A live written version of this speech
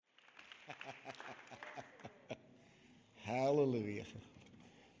Hallelujah.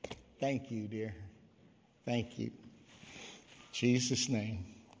 Thank you, dear. Thank you. In Jesus' name.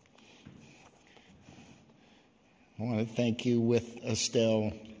 I want to thank you with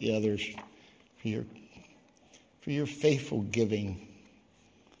Estelle, the others, for your faithful giving.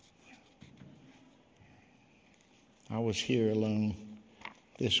 I was here alone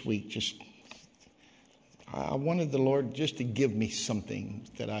this week. I wanted the Lord just to give me something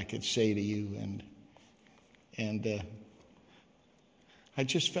that I could say to you, and I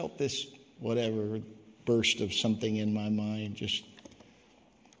just felt this burst of something in my mind. Just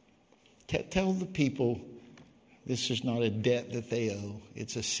tell the people this is not a debt that they owe;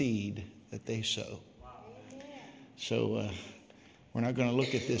 it's a seed that they sow. So we're not going to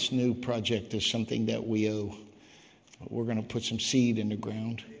look at this new project as something that we owe. But we're going to put some seed in the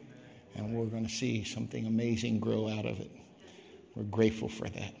ground, and we're going to see something amazing grow out of it. We're grateful for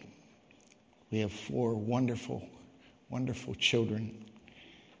that. We have 4 wonderful, wonderful children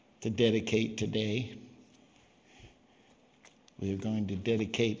to dedicate today. We are going to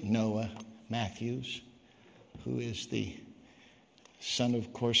dedicate Noah Matthews, who is the son,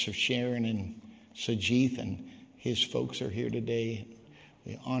 of course, of Sharon and Sajith, and his folks are here today.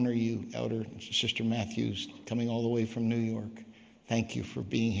 We honor you, Elder Sister Matthews, coming all the way from New York. Thank you for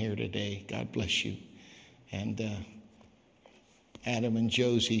being here today. God bless you. And Adam and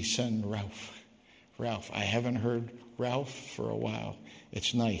Josie's son, Ralph. I haven't heard Ralph for a while.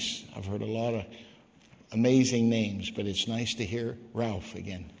 It's nice. I've heard a lot of amazing names, but it's nice to hear Ralph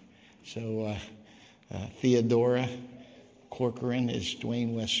again. So Theodora Corcoran is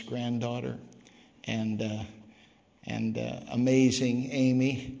Dwayne West's granddaughter. And amazing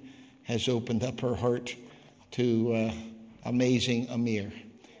Amy has opened up her heart to amazing Amir.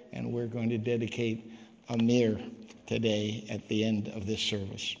 And we're going to dedicate Amir today at the end of this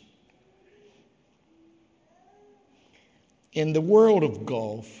service. In the world of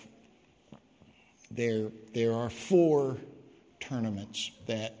golf, there are 4 tournaments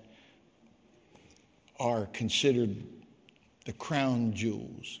that are considered the crown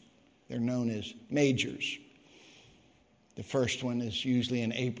jewels. They're known as majors. The first one is usually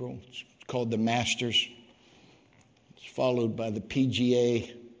in April. It's called the Masters. It's followed by the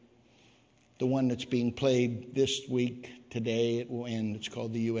PGA. The one that's being played this week, today, it will end. It's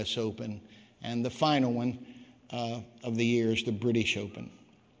called the U.S. Open. And the final one of the year is the British Open.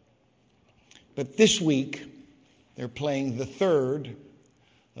 But this week, they're playing the third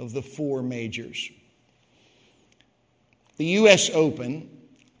of the 4 majors. The U.S. Open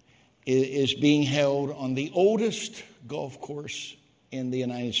is being held on the oldest golf course in the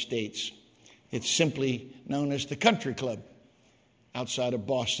United States. It's simply known as the Country Club outside of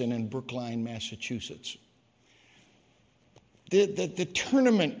Boston in Brookline, Massachusetts. The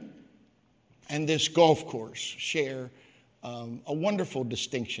tournament and this golf course share a wonderful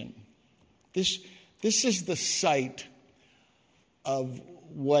distinction. This is the site of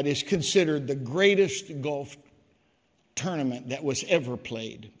what is considered the greatest golf tournament that was ever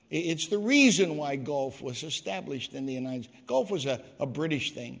played. It's the reason why golf was established in the United States. Golf was a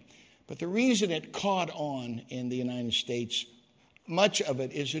British thing, but the reason it caught on in the United States, much of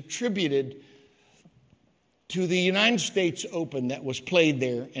it is attributed to the United States Open that was played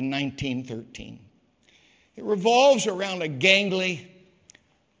there in 1913. It revolves around a gangly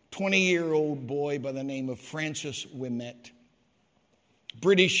 20-year-old boy by the name of Francis Ouimet.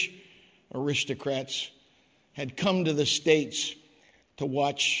 British aristocrats had come to the States to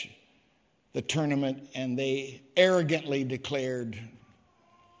watch the tournament, and they arrogantly declared,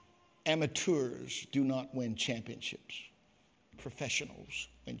 amateurs do not win championships. Professionals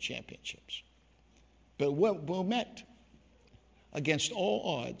win championships. But Ouimet, against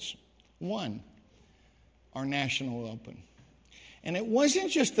all odds, won our National Open. And it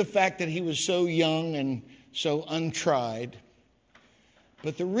wasn't just the fact that he was so young and so untried,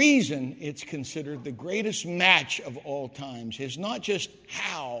 but the reason it's considered the greatest match of all times is not just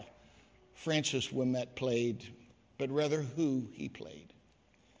how Francis Ouimet played, but rather who he played.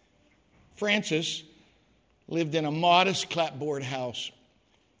 Francis lived in a modest clapboard house,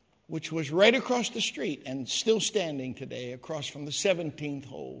 which was right across the street and still standing today across from the 17th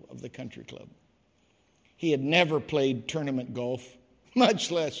hole of the Country Club. He had never played tournament golf,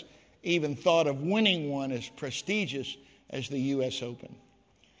 much less even thought of winning one as prestigious as the U.S. Open.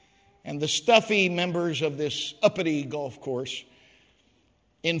 And the stuffy members of this uppity golf course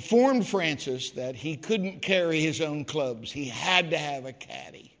informed Francis that he couldn't carry his own clubs. He had to have a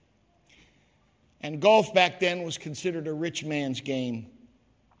caddy. And golf back then was considered a rich man's game.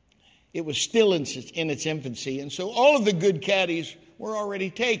 It was still in its infancy, and so all of the good caddies were already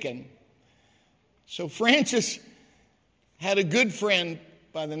taken. So Francis had a good friend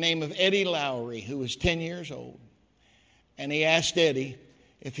by the name of Eddie Lowry, who was 10 years old. And he asked Eddie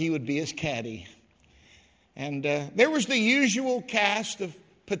if he would be his caddy. And there was the usual cast of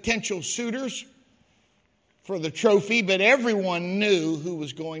potential suitors for the trophy, but everyone knew who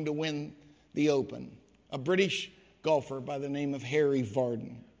was going to win the Open, a British golfer by the name of Harry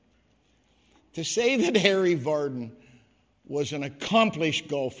Vardon. To say that Harry Vardon was an accomplished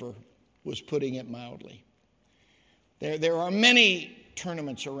golfer was putting it mildly. There are many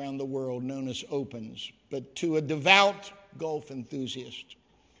tournaments around the world known as Opens, but to a devout golf enthusiast,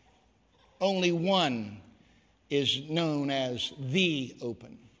 only one is known as the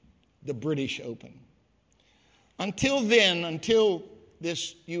Open, the British Open. Until then, until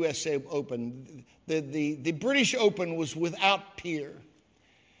this USA Open, the British Open was without peer.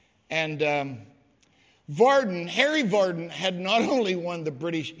 And Harry Vardon had not only won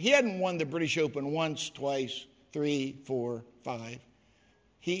he hadn't won the British Open once, twice, 3, 4, 5.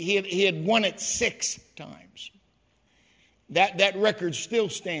 He had won it 6 times. That record still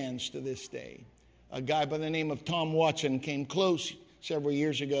stands to this day. A guy by the name of Tom Watson came close several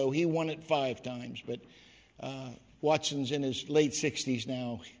years ago. He won it 5 times, but Watson's in his late 60s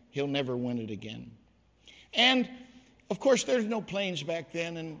now. He'll never win it again. And, of course, there's no planes back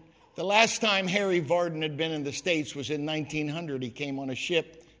then. And the last time Harry Vardon had been in the States was in 1900. He came on a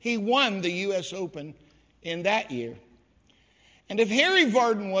ship. He won the U.S. Open in that year. And if Harry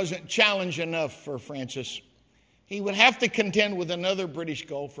Vardon wasn't challenge enough for Francis, he would have to contend with another British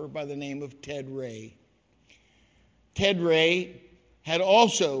golfer by the name of Ted Ray. Ted Ray had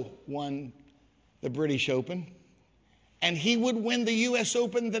also won the British Open, and he would win the U.S.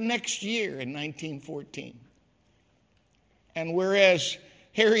 Open the next year in 1914. And whereas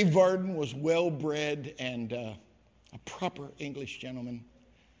Harry Vardon was well-bred and a proper English gentleman,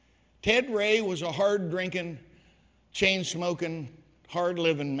 Ted Ray was a hard-drinking, chain-smoking,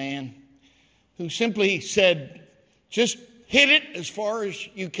 hard-living man who simply said, just hit it as far as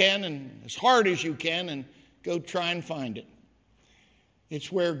you can and as hard as you can and go try and find it.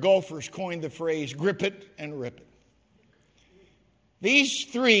 It's where golfers coined the phrase, grip it and rip it. These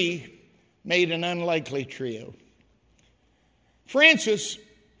 3 made an unlikely trio. Francis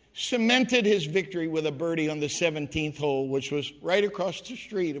cemented his victory with a birdie on the 17th hole, which was right across the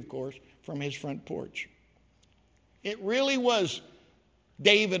street, of course, from his front porch. It really was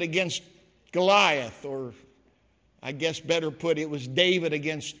David against Goliath, or I guess better put, it was David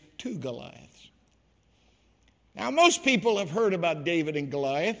against 2 Goliaths. Now, most people have heard about David and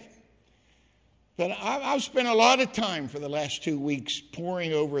Goliath, but I've spent a lot of time for the last 2 weeks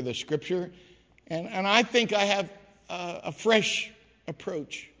poring over the scripture, and I think I have a fresh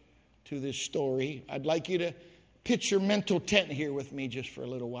approach to this story. I'd like you to pitch your mental tent here with me just for a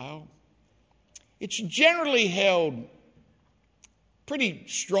little while. It's generally held pretty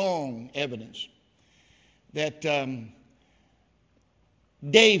strong evidence that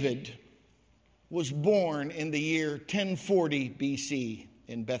David was born in the year 1040 BC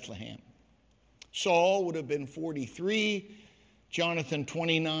in Bethlehem. Saul would have been 43, Jonathan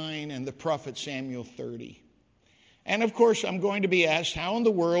 29, and the prophet Samuel 30. And of course, I'm going to be asked, how in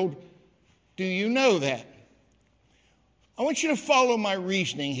the world do you know that? I want you to follow my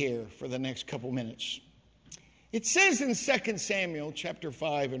reasoning here for the next couple minutes. It says in 2 Samuel chapter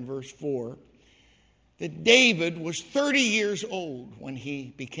 5 and verse 4 that David was 30 years old when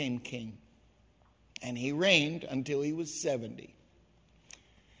he became king, and he reigned until he was 70.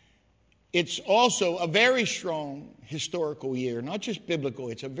 It's also a very strong historical year, not just biblical.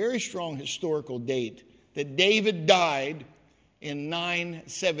 It's a very strong historical date that David died in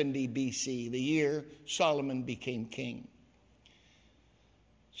 970 BC, the year Solomon became king.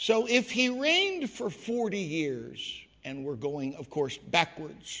 So if he reigned for 40 years, and we're going, of course,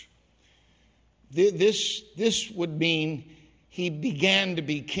 backwards, this would mean he began to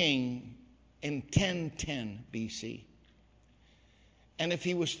be king in 1010 BC. And if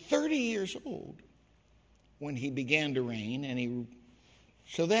he was 30 years old when he began to reign,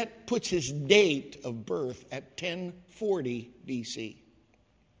 so that puts his date of birth at 1040 BC.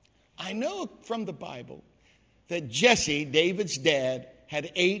 I know from the Bible that Jesse, David's dad,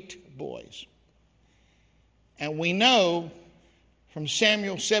 had 8 boys. And we know from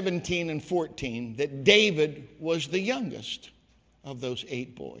Samuel 17 and 14 that David was the youngest of those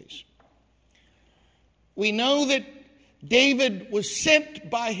 8 boys. We know that David was sent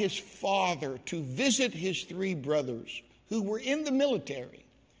by his father to visit his 3 brothers who were in the military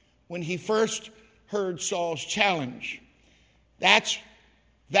when he first heard Saul's challenge. That's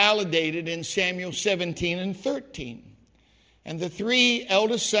validated in Samuel 17 and 13. And the 3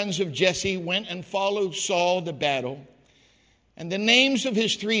 eldest sons of Jesse went and followed Saul to battle. And the names of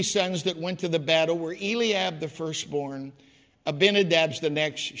his 3 sons that went to the battle were Eliab the firstborn, Abinadab's the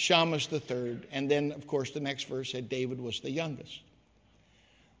next, Shammah's the third. And then, of course, the next verse said David was the youngest.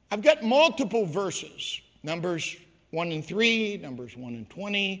 I've got multiple verses. Numbers 1 and 3, Numbers 1 and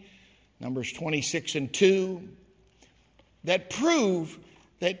 20, Numbers 26 and 2, that prove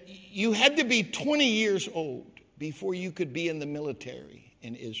that you had to be 20 years old before you could be in the military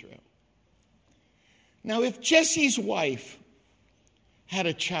in Israel. Now, if Jesse's wife had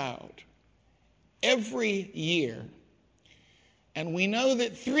a child every year, and we know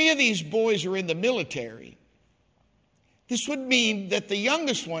that 3 of these boys are in the military, this would mean that the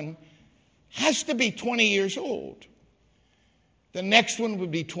youngest one has to be 20 years old. The next one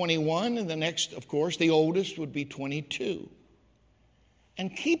would be 21, and the next, of course, the oldest would be 22.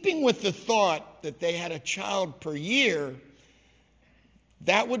 And keeping with the thought that they had a child per year,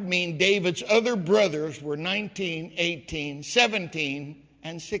 that would mean David's other brothers were 19, 18, 17,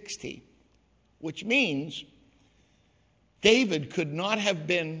 and 16, which means David could not have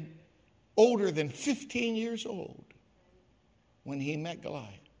been older than 15 years old when he met Goliath.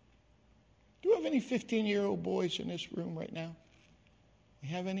 Do we have any 15-year-old boys in this room right now? You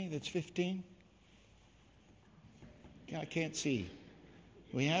have any that's 15? I can't see.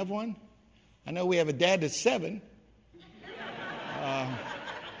 Do we have one? I know we have a dad that's 7.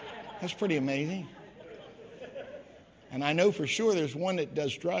 That's pretty amazing. And I know for sure there's one that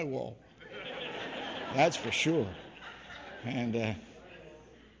does drywall. That's for sure.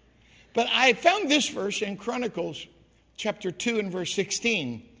 But I found this verse in Chronicles chapter 2 and verse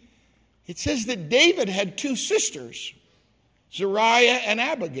 16. It says that David had 2 sisters, Zeruiah and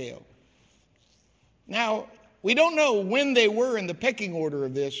Abigail. Now, we don't know when they were in the pecking order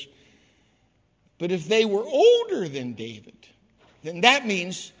of this, but if they were older than David, then that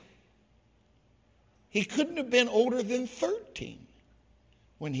means he couldn't have been older than 13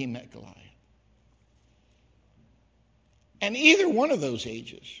 when he met Goliath. And either one of those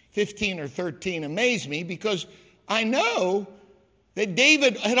ages, 15 or 13, amaze me because I know that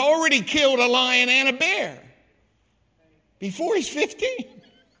David had already killed a lion and a bear before he's 15.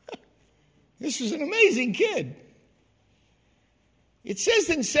 This is an amazing kid. It says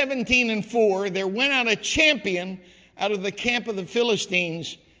in 17:4, there went out a champion out of the camp of the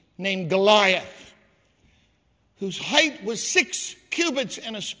Philistines named Goliath, whose height was 6 cubits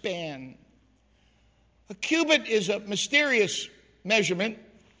and a span. A cubit is a mysterious measurement.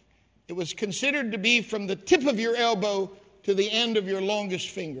 It was considered to be from the tip of your elbow to the end of your longest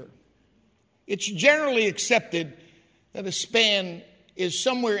finger. It's generally accepted that a span is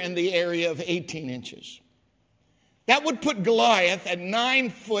somewhere in the area of 18 inches. That would put Goliath at 9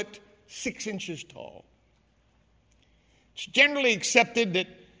 foot 6 inches tall. It's generally accepted that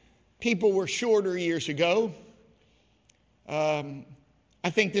people were shorter years ago. I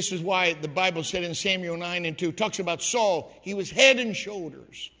think this is why the Bible said in Samuel 9 and 2, talks about Saul. He was head and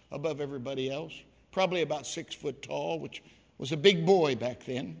shoulders above everybody else, probably about 6 foot tall, which was a big boy back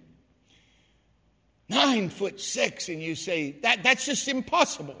then. 9 foot 6, and you say, that's just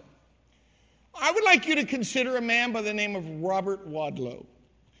impossible. I would like you to consider a man by the name of Robert Wadlow.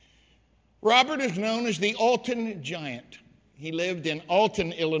 Robert is known as the Alton Giant. He lived in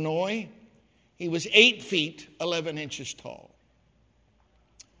Alton, Illinois. He was 8 feet, 11 inches tall.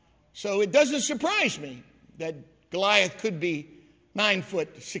 So it doesn't surprise me that Goliath could be 9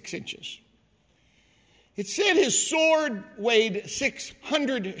 foot 6 inches. It said his sword weighed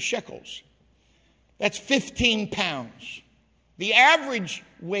 600 shekels. That's 15 pounds. The average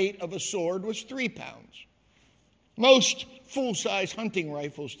weight of a sword was 3 pounds. Most full-size hunting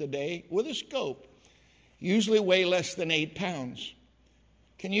rifles today with a scope usually weigh less than 8 pounds.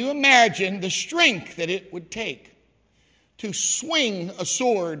 Can you imagine the strength that it would take to swing a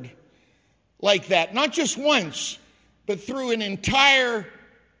sword like that? Not just once, but through an entire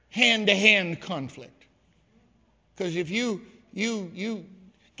hand-to-hand conflict. Because if you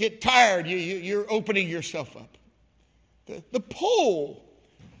get tired, you're opening yourself up. The pole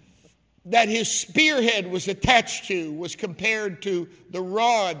that his spearhead was attached to was compared to the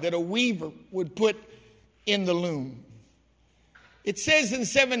rod that a weaver would put in the loom. It says in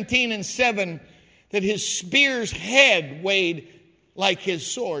 17:7 that his spear's head weighed like his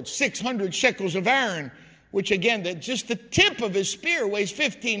sword, 600 shekels of iron, which again, just the tip of his spear weighs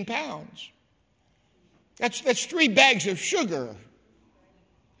 15 pounds. That's 3 bags of sugar.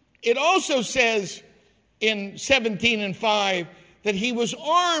 It also says in 17:5 that he was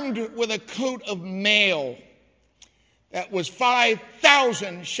armed with a coat of mail that was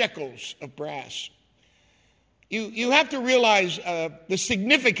 5,000 shekels of brass. You have to realize the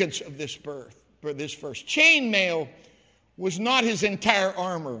significance of this verse. Chain mail was not his entire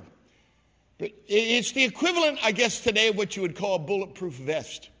armor. But it's the equivalent, I guess, today of what you would call a bulletproof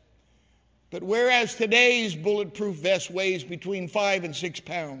vest. But whereas today's bulletproof vest weighs between 5 and 6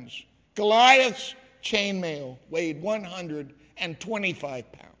 pounds, Goliath's chainmail weighed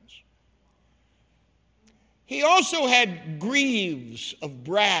 125 pounds. He also had greaves of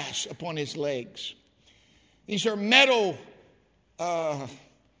brass upon his legs. These are metal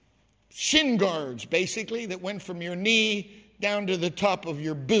shin guards, basically, that went from your knee down to the top of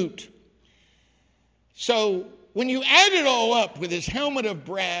your boot. So when you add it all up with his helmet of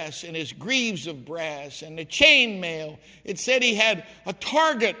brass and his greaves of brass and the chainmail, it said he had a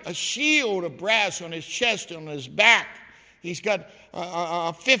target, a shield of brass on his chest, on his back. He's got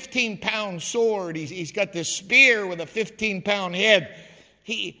a 15-pound sword. He's got this spear with a 15-pound head.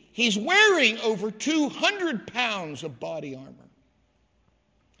 He's wearing over 200 pounds of body armor.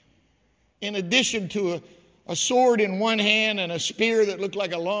 In addition to a sword in one hand and a spear that looked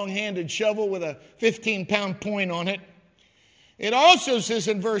like a long-handed shovel with a 15-pound point on it. It also says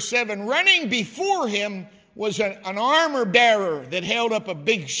in verse 7, running before him was an armor bearer that held up a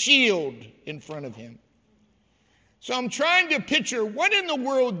big shield in front of him. So I'm trying to picture, what in the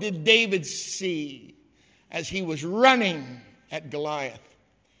world did David see as he was running at Goliath?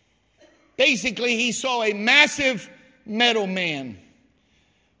 Basically, he saw a massive metal man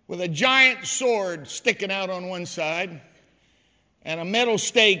with a giant sword sticking out on one side and a metal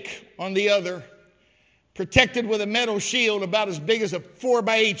stake on the other, protected with a metal shield about as big as a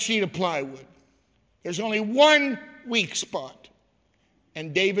 4x8 sheet of plywood. There's only one weak spot,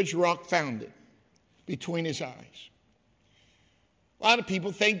 and David's rock found it between his eyes. A lot of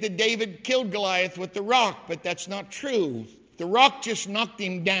people think that David killed Goliath with the rock, but that's not true. The rock just knocked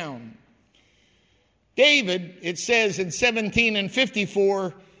him down. David, it says in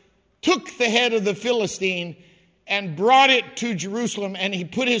 17:54, took the head of the Philistine and brought it to Jerusalem, and he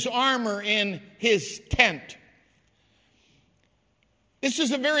put his armor in his tent. This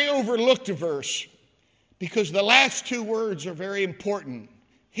is a very overlooked verse because the last two words are very important.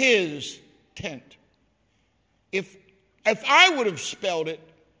 His tent. If I would have spelled it,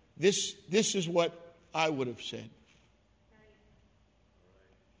 this is what I would have said.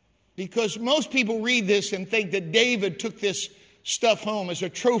 Because most people read this and think that David took this stuff home as a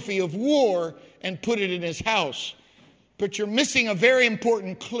trophy of war and put it in his house. But you're missing a very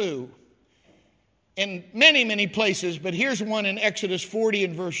important clue in many, many places. But here's one in Exodus 40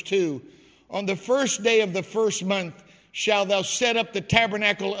 and verse 2. On the first day of the first month shalt thou set up the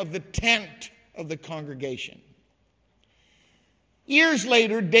tabernacle of the tent of the congregation. Years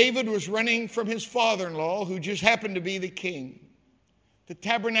later, David was running from his father-in-law, who just happened to be the king. The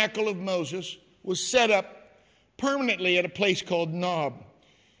tabernacle of Moses was set up permanently at a place called Nob.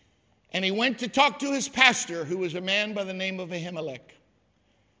 And he went to talk to his pastor, who was a man by the name of Ahimelech.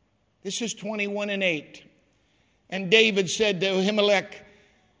 This is 21:8. And David said to Ahimelech,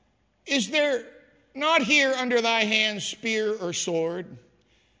 is there not here under thy hand spear or sword?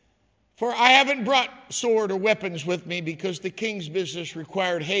 For I haven't brought sword or weapons with me because the king's business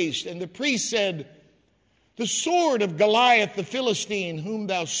required haste. And the priest said, the sword of Goliath the Philistine, whom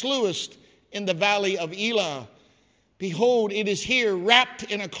thou slewest in the valley of Elah, behold, it is here wrapped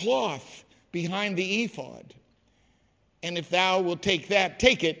in a cloth behind the ephod. And if thou wilt take that,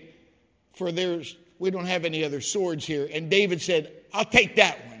 take it, for we don't have any other swords here. And David said, I'll take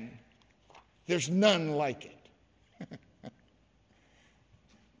that one. There's none like it.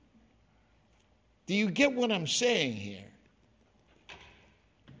 Do you get what I'm saying here?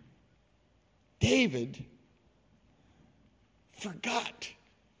 David forgot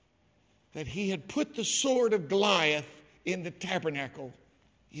that he had put the sword of Goliath in the tabernacle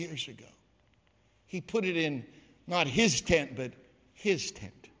years ago. He put it in not his tent, but his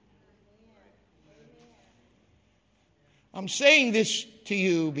tent. I'm saying this to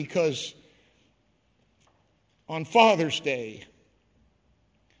you because on Father's Day,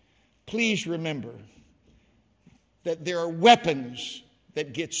 please remember that there are weapons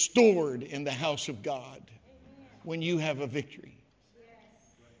that get stored in the house of God when you have a victory.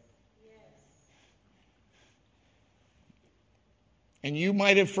 And you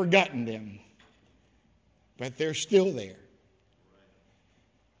might have forgotten them, but they're still there.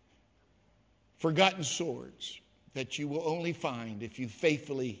 Forgotten swords that you will only find if you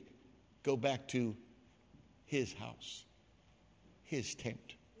faithfully go back to his house, his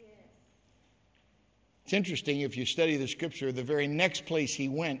tent. It's interesting, if you study the scripture, the very next place he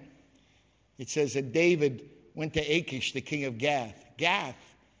went, it says that David went to Achish, the king of Gath. Gath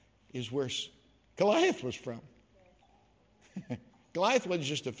is where Goliath was from. Goliath wasn't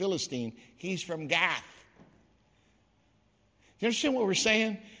just a Philistine. He's from Gath. You understand what we're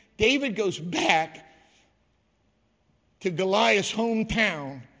saying? David goes back to Goliath's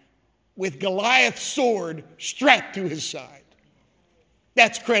hometown with Goliath's sword strapped to his side.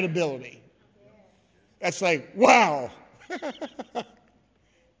 That's credibility. That's like, wow.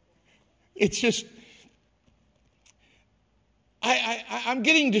 It's just, I'm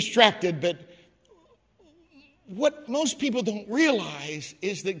getting distracted, but what most people don't realize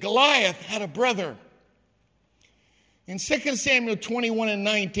is that Goliath had a brother. In 2 Samuel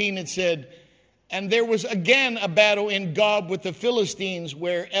 21:19, it said, and there was again a battle in Gob with the Philistines,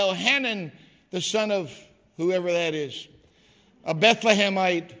 where Elhanan, the son of whoever that is, a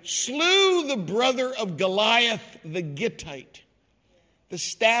Bethlehemite, slew the brother of Goliath the Gittite, the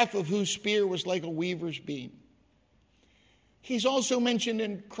staff of whose spear was like a weaver's beam. He's also mentioned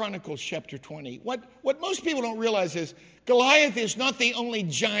in Chronicles chapter 20. What most people don't realize is Goliath is not the only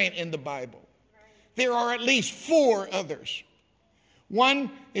giant in the Bible. There are at least 4 others.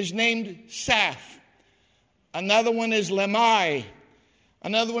 One is named Saph. Another one is Lemai.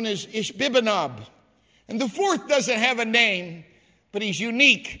 Another one is Ishbibanob. And the 4th doesn't have a name, but he's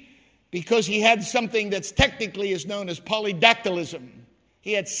unique because he had something that's technically is known as polydactylism.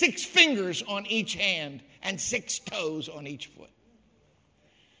 He had 6 fingers on each hand and 6 toes on each foot.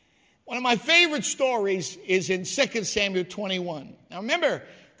 One of my favorite stories is in 2 Samuel 21. Now remember,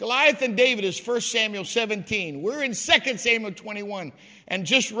 Goliath and David is 1 Samuel 17. We're in 2 Samuel 21. And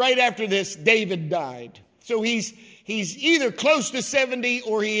just right after this, David died. So he's either close to 70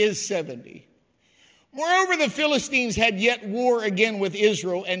 or he is 70. Moreover, the Philistines had yet war again with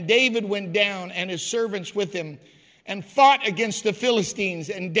Israel, and David went down and his servants with him and fought against the Philistines,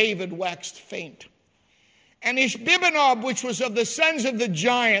 and David waxed faint. And Ishbibanob, which was of the sons of the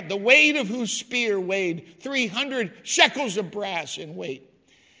giant, the weight of whose spear weighed 300 shekels of brass in weight,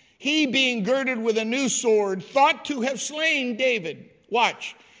 he, being girded with a new sword, thought to have slain David.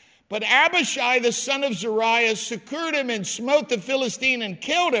 Watch. But Abishai, the son of Zeruiah, succored him and smote the Philistine and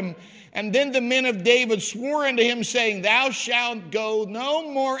killed him. And then the men of David swore unto him, saying, thou shalt go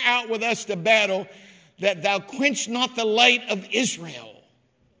no more out with us to battle, that thou quench not the light of Israel.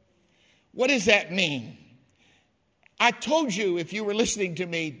 What does that mean? I told you, if you were listening to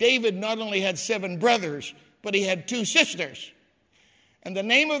me, David not only had 7 brothers, but he had 2 sisters. And the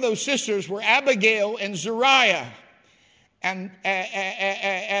name of those sisters were Abigail and Zeruiah. And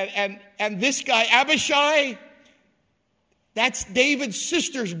this guy, Abishai, that's David's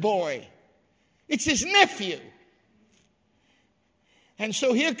sister's boy. It's his nephew. And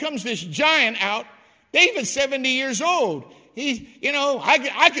so here comes this giant out. David's 70 years old.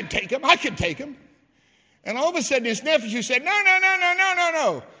 I could take him. And all of a sudden his nephew said,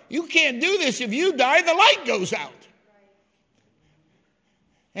 no. You can't do this. If you die, the light goes out.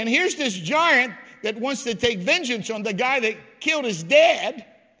 And here's this giant that wants to take vengeance on the guy that killed his dad.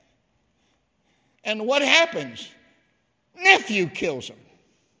 And what happens? Nephew kills him.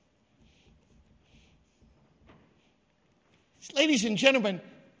 Ladies and gentlemen,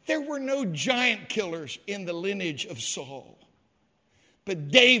 there were no giant killers in the lineage of Saul.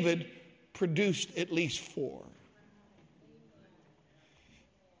 But David produced at least 4.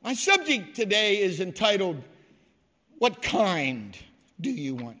 My subject today is entitled, What Kind Do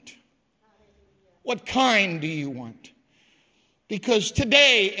You Want? What kind do you want? Because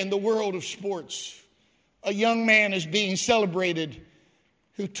today in the world of sports, a young man is being celebrated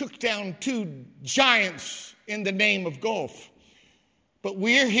who took down 2 giants in the name of golf. But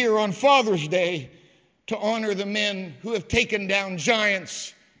we're here on Father's Day to honor the men who have taken down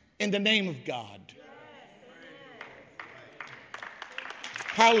giants in the name of God.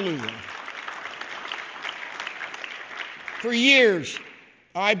 Hallelujah. For years,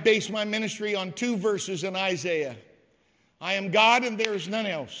 I based my ministry on 2 verses in Isaiah. I am God and there is none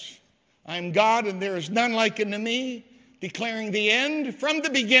else. I am God and there is none like unto me, declaring the end from the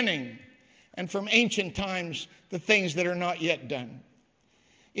beginning and from ancient times the things that are not yet done.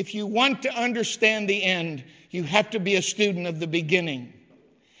 If you want to understand the end, you have to be a student of the beginning.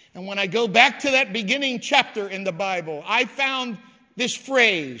 And when I go back to that beginning chapter in the Bible, I found this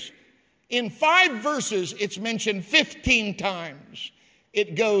phrase. In 5 verses, it's mentioned 15 times.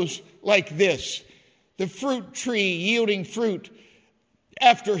 It goes like this: the fruit tree yielding fruit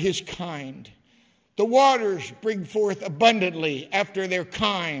after his kind. The waters bring forth abundantly after their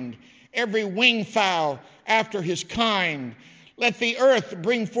kind. Every winged fowl after his kind. Let the earth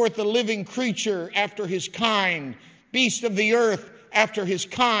bring forth a living creature after his kind. Beast of the earth after his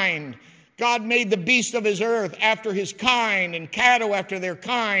kind. God made the beast of his earth after his kind, and cattle after their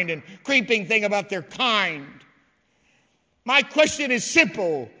kind, and creeping thing about their kind. My question is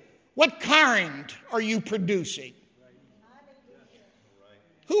simple. What kind are you producing?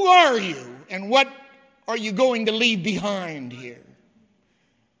 Who are you and what are you going to leave behind here?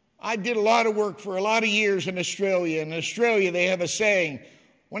 I did a lot of work for a lot of years in Australia. In Australia, they have a saying,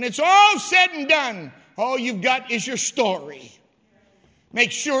 when it's all said and done, all you've got is your story.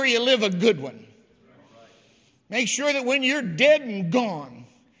 Make sure you live a good one. Make sure that when you're dead and gone,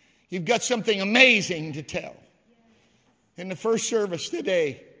 you've got something amazing to tell. In the first service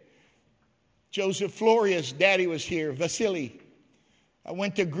today, Joseph Floria's daddy was here, Vasily. I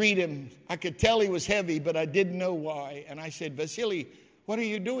went to greet him. I could tell he was heavy, but I didn't know why. And I said, Vasily, what are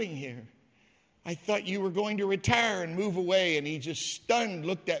you doing here? I thought you were going to retire and move away. And he just stunned,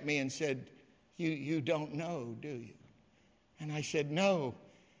 looked at me and said, you don't know, do you? And I said, no.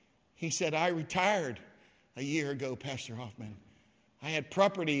 He said, I retired a year ago, Pastor Hoffman. I had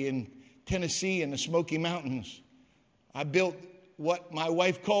property in Tennessee in the Smoky Mountains. I built what my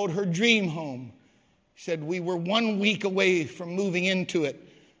wife called her dream home. He said, we were 1 week away from moving into it.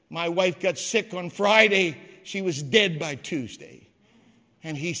 My wife got sick on Friday. She was dead by Tuesday.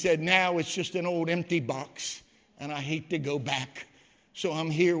 And he said, now it's just an old empty box, and I hate to go back. So I'm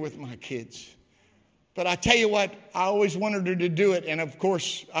here with my kids. But I tell you what, I always wanted her to do it. And of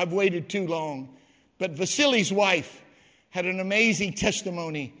course, I've waited too long. But Vasily's wife had an amazing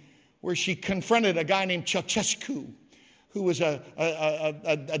testimony where she confronted a guy named Ceausescu, who was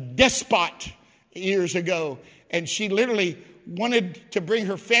a despot years ago. And she literally wanted to bring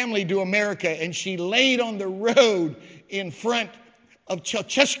her family to America. And she laid on the road in front of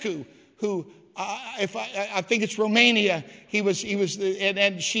Ceausescu, who I think it's Romania.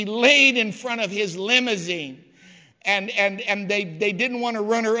 And she laid in front of his limousine, and they didn't want to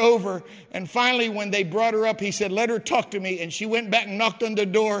run her over. And finally, when they brought her up, he said, "Let her talk to me." And she went back and knocked on the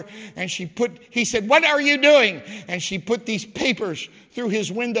door, and he said, "What are you doing?" And she put these papers through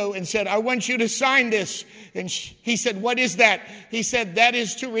his window and said, "I want you to sign this." And he said, "What is that?" He said, "That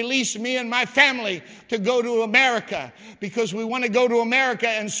is to release me and my family to go to America, because we want to go to America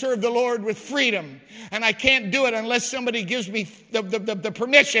and serve the Lord with freedom. And I can't do it unless somebody gives me the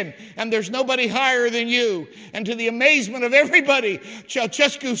permission, and there's nobody higher than you." And to the amazement of everybody,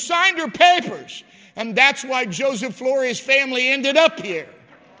 Ceausescu signed her papers. And that's why Joseph Floria's family ended up here.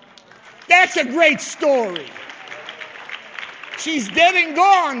 That's a great story. She's dead and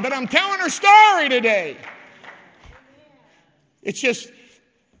gone, but I'm telling her story today. It's just,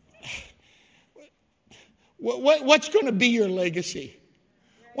 what's going to be your legacy?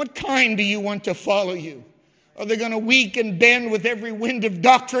 What kind do you want to follow you? Are they going to weak and bend with every wind of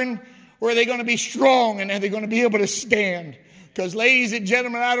doctrine? Or are they going to be strong, and are they going to be able to stand? Because, ladies and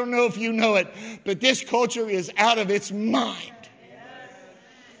gentlemen, I don't know if you know it, but this culture is out of its mind.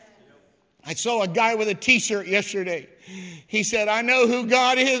 I saw a guy with a t-shirt yesterday. He said, "I know who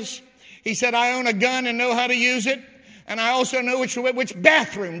God is." He said, "I own a gun and know how to use it. And I also know which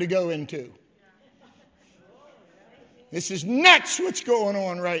bathroom to go into." This is nuts what's going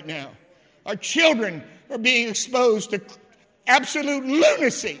on right now. Our children are being exposed to absolute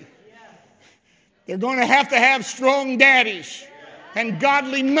lunacy. They're going to have strong daddies and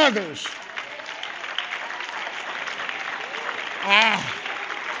godly mothers. I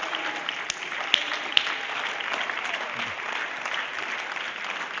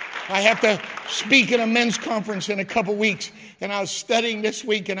have to speak at a men's conference in a couple weeks. And I was studying this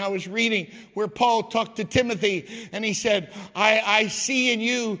week, and I was reading where Paul talked to Timothy. And he said, I see in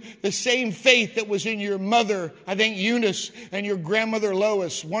you the same faith that was in your mother, I think Eunice, and your grandmother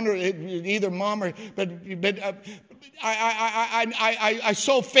Lois. Wonder either mom or, but I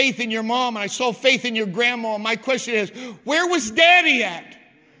saw faith in your mom, and I saw faith in your grandma. My question is, where was Daddy at?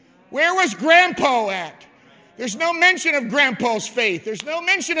 Where was Grandpa at? There's no mention of Grandpa's faith. There's no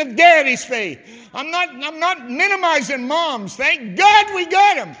mention of Daddy's faith. I'm not minimizing moms. Thank God we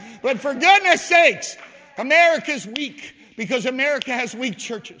got them. But for goodness sakes, America's weak because America has weak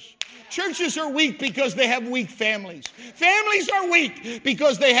churches. Churches are weak because they have weak families. Families are weak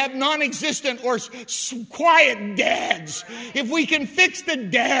because they have non-existent or quiet dads. If we can fix the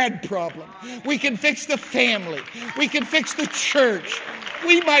dad problem, we can fix the family, we can fix the church.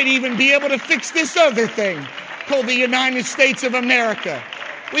 We might even be able to fix this other thing called the United States of America.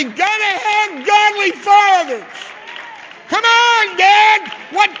 We've got to have godly fathers. Come on, Dad.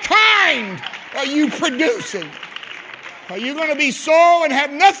 What kind are you producing? Are you going to be Saul and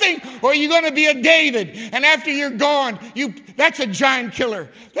have nothing? Or are you going to be a David? And after you're gone, that's a giant killer.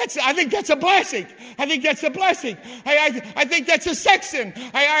 I think that's a blessing. I think that's a blessing. I think that's a Sexton.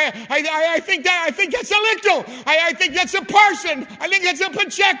 I think that's a Little. I think that's a Parson. I think that's a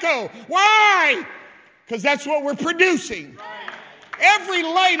Pacheco. Why? Because that's what we're producing. Every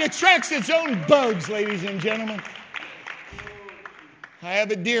light attracts its own bugs, ladies and gentlemen. I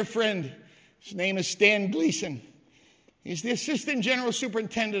have a dear friend. His name is Stan Gleason. He's the assistant general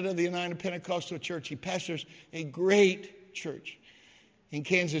superintendent of the United Pentecostal Church. He pastors a great church in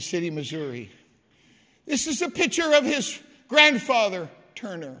Kansas City, Missouri. This is a picture of his grandfather,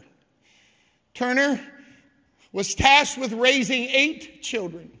 Turner. Turner was tasked with raising 8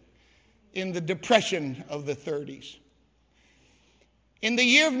 children in the Depression of the 30s. In the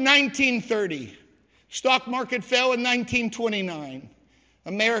year of 1930, stock market fell in 1929.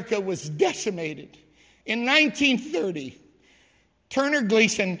 America was decimated. In 1930, Turner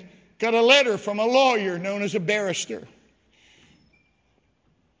Gleason got a letter from a lawyer known as a barrister.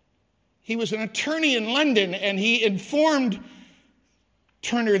 He was an attorney in London, and he informed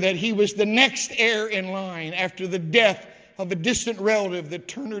Turner that he was the next heir in line after the death of a distant relative that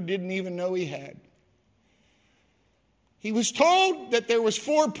Turner didn't even know he had. He was told that there was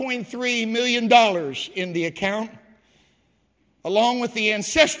 $4.3 million in the account, along with the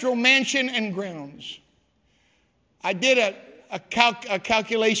ancestral mansion and grounds. I did a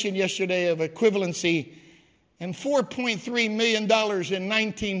calculation yesterday of equivalency, and $4.3 million in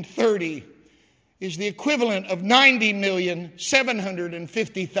 1930 is the equivalent of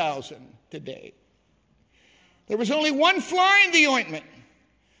 $90,750,000 today. There was only one fly in the ointment.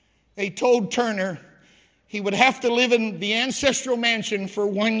 They told Turner he would have to live in the ancestral mansion for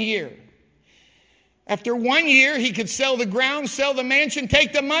 1 year. After 1 year, he could sell the ground, sell the mansion,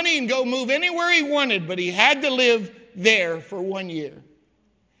 take the money, and go move anywhere he wanted, but he had to live there for 1 year.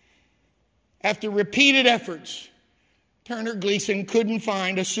 After repeated efforts, Turner Gleason couldn't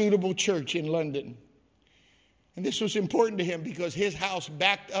find a suitable church in London. And this was important to him because his house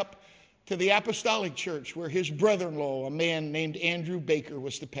backed up to the Apostolic Church, where his brother-in-law, a man named Andrew Baker,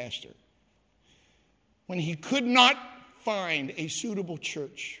 was the pastor. When he could not find a suitable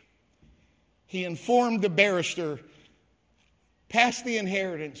church, he informed the barrister, pass the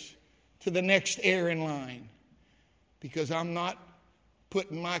inheritance to the next heir in line, because I'm not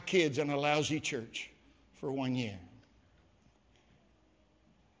putting my kids in a lousy church for 1 year.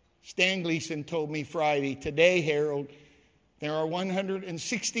 Stan Gleason told me Friday, today, Harold, there are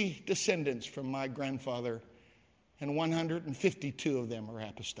 160 descendants from my grandfather, and 152 of them are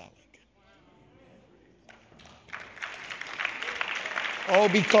apostolic. All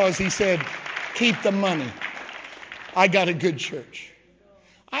because he said, keep the money. I got a good church.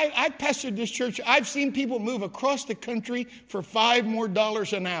 I pastored this church. I've seen people move across the country for $5 more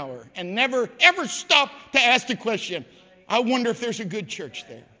an hour and never, ever stop to ask the question, I wonder if there's a good church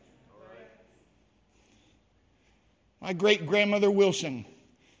there. My great-grandmother Wilson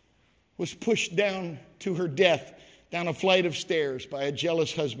was pushed down to her death down a flight of stairs by a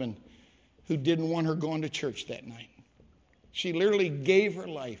jealous husband who didn't want her going to church that night. She literally gave her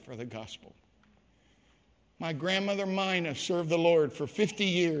life for the gospel. My grandmother Mina served the Lord for 50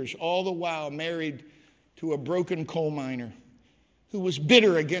 years, all the while married to a broken coal miner who was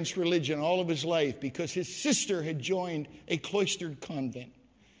bitter against religion all of his life because his sister had joined a cloistered convent.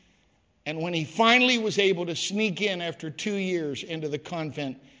 And when he finally was able to sneak in after 2 years into the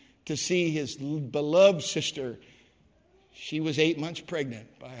convent to see his beloved sister, she was 8 months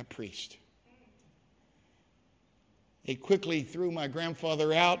pregnant by a priest. They quickly threw my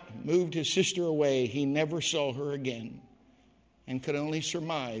grandfather out, moved his sister away. He never saw her again and could only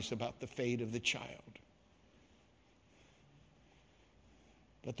surmise about the fate of the child.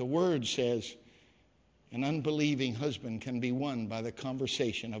 But the word says an unbelieving husband can be won by the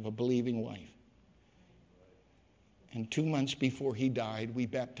conversation of a believing wife. And 2 months before he died, we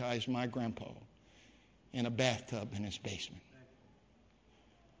baptized my grandpa in a bathtub in his basement.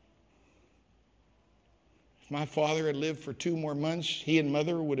 If my father had lived for 2 more months, he and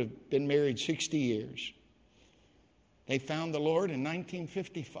mother would have been married 60 years. They found the Lord in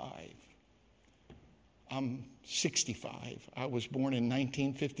 1955. I'm 65. I was born in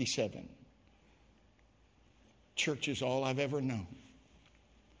 1957. Church is all I've ever known.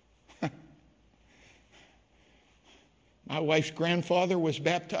 My wife's grandfather was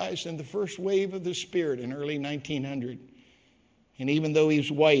baptized in the first wave of the Spirit in early 1900. And even though he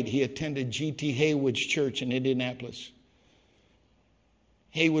was white, he attended G.T. Haywood's church in Indianapolis.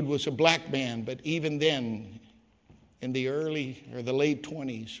 Haywood was a black man, but even then, in the early or the late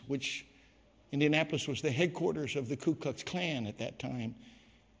 20s, which Indianapolis was the headquarters of the Ku Klux Klan at that time,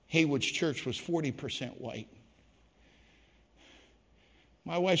 Haywood's church was 40% white.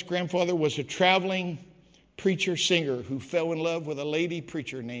 My wife's grandfather was a traveling preacher-singer who fell in love with a lady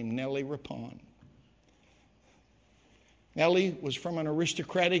preacher named Nellie Rapon. Nellie was from an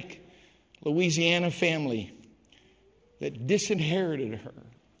aristocratic Louisiana family that disinherited her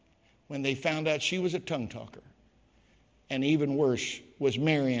when they found out she was a tongue talker and even worse, was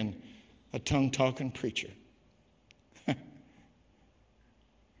marrying a tongue-talking preacher. I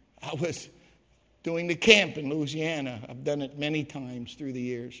was doing the camp in Louisiana. I've done it many times through the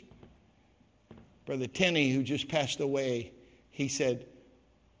years. Brother Tenney, who just passed away, he said,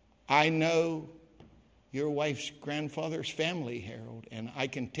 I know your wife's grandfather's family, Harold, and I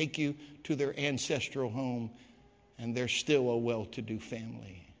can take you to their ancestral home, and they're still a well-to-do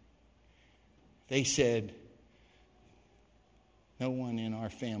family. They said, no one in our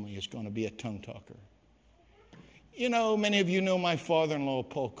family is going to be a tongue talker. You know, many of you know my father-in-law,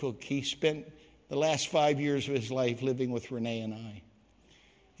 Paul Cook. He spent the last 5 years of his life living with Renee and I.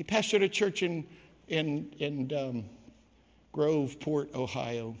 He pastored a church in Groveport,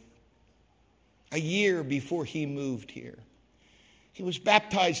 Ohio, a year before he moved here. He was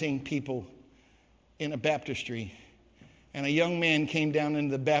baptizing people in a baptistry, and a young man came down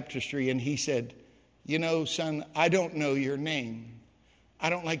into the baptistry, and he said, you know, son, I don't know your name. I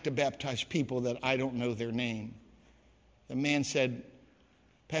don't like to baptize people that I don't know their name. The man said,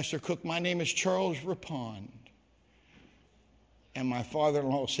 Pastor Cook, my name is Charles Rapond. And my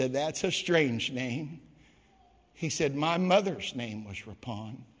father-in-law said, that's a strange name. He said, my mother's name was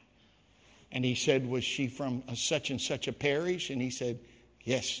Rapond. And he said, was she from a such and such a parish? And he said,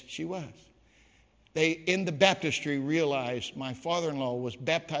 yes, she was. They, in the baptistry, realized my father-in-law was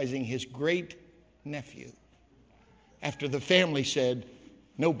baptizing his great-nephew. After the family said,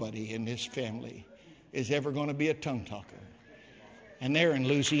 nobody in this family is ever going to be a tongue talker. And they're in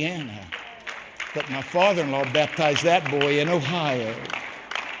Louisiana. But my father-in-law baptized that boy in Ohio.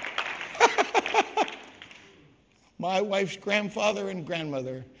 My wife's grandfather and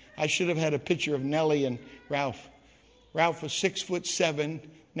grandmother. I should have had a picture of Nellie and Ralph. Ralph was 6'7".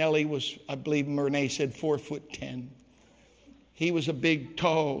 Nellie was, I believe Renee said, 4'10". He was a big,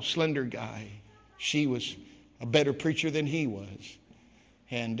 tall, slender guy. She was a better preacher than he was.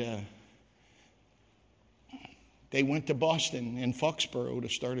 And they went to Boston and Foxborough to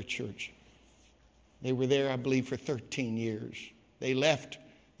start a church. They were there, I believe, for 13 years. They left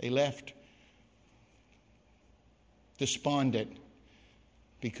despondent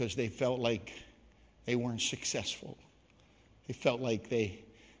because they felt like they weren't successful. They felt like they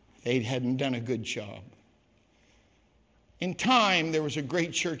hadn't done a good job. In time, there was a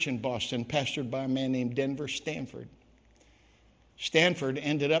great church in Boston pastored by a man named Denver Stanford. Stanford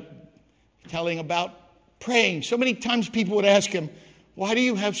ended up telling about praying. So many times people would ask him, why do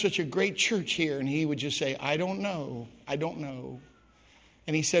you have such a great church here? And he would just say, I don't know. I don't know.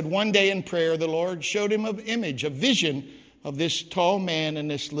 And he said one day in prayer, the Lord showed him an image, a vision of this tall man and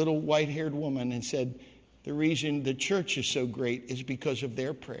this little white-haired woman, and said, the reason the church is so great is because of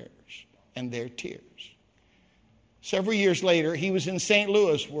their prayers and their tears. Several years later, he was in St.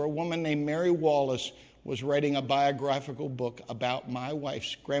 Louis, where a woman named Mary Wallace was writing a biographical book about my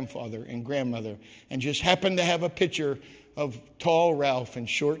wife's grandfather and grandmother, and just happened to have a picture of tall Ralph and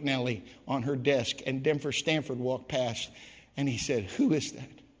short Nellie on her desk. And Denver Stanford walked past, and he said, who is that?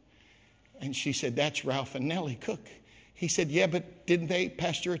 And she said, that's Ralph and Nellie Cook. He said, yeah, but didn't they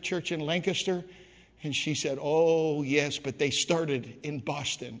pastor a church in Lancaster? And she said, oh, yes, but they started in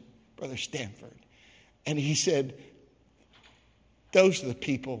Boston, Brother Stanford. And he said, those are the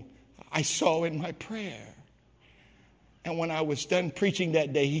people I saw in my prayer. And when I was done preaching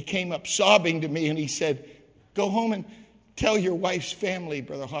that day, he came up sobbing to me, and he said, go home and tell your wife's family,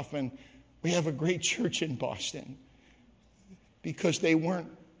 Brother Hoffman, we have a great church in Boston. Because they weren't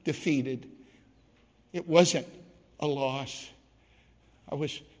defeated. It wasn't a loss. I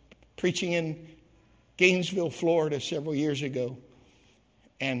was preaching in Gainesville, Florida several years ago,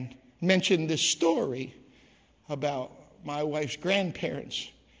 and mentioned this story about my wife's grandparents,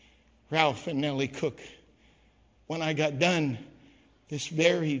 Ralph and Nellie Cook. When I got done, this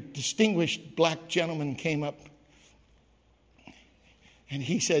very distinguished black gentleman came up, and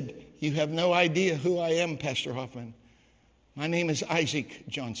he said, you have no idea who I am, Pastor Hoffman. My name is Isaac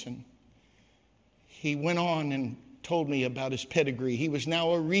Johnson. He went on and told me about his pedigree. He was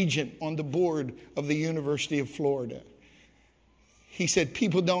now a regent on the board of the University of Florida. He said,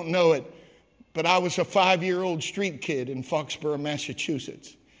 people don't know it, but I was a 5-year-old street kid in Foxborough,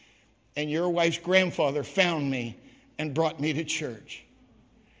 Massachusetts. And your wife's grandfather found me and brought me to church.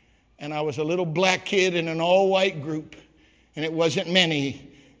 And I was a little black kid in an all-white group, and it wasn't many.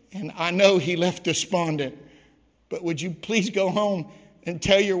 And I know he left despondent. But would you please go home and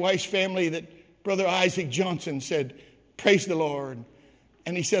tell your wife's family that Brother Isaac Johnson said, praise the Lord.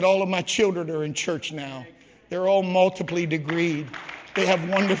 And he said, all of my children are in church now. They're all multiply degreed. They have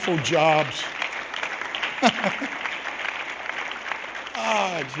wonderful jobs.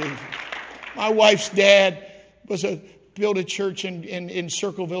 Jesus. My wife's dad was a build a church in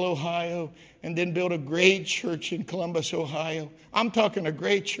Circleville, Ohio, and then build a great church in Columbus, Ohio. I'm talking a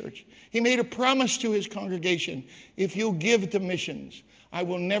great church. He made a promise to his congregation, if you'll give to missions, I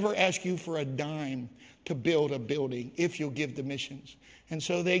will never ask you for a dime to build a building if you'll give to missions. And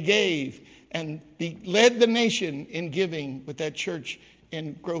so they gave, and he led the nation in giving with that church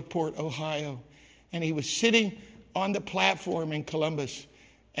in Groveport, Ohio. And he was sitting on the platform in Columbus,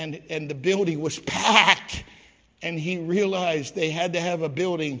 and the building was packed. And he realized they had to have a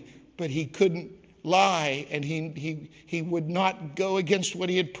building, but he couldn't lie, and he would not go against what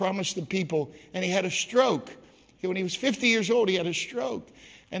he had promised the people. And he had a stroke. When he was 50 years old, he had a stroke,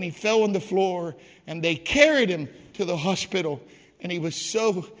 and he fell on the floor, and they carried him to the hospital. And he was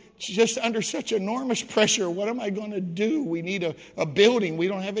just under such enormous pressure. What am I going to do? We need a building. We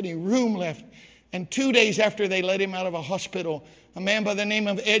don't have any room left. And 2 days after they let him out of a hospital, a man by the name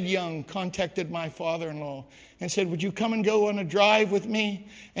of Ed Young contacted my father-in-law and said, would you come and go on a drive with me?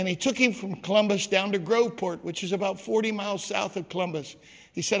 And he took him from Columbus down to Groveport, which is about 40 miles south of Columbus.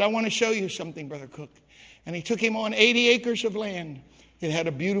 He said, I want to show you something, Brother Cook. And he took him on 80 acres of land. It had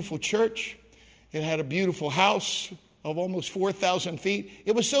a beautiful church. It had a beautiful house of almost 4,000 feet.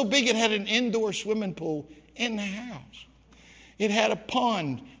 It was so big it had an indoor swimming pool in the house. It had a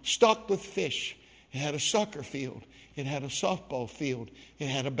pond stocked with fish. It had a soccer field. It had a softball field. It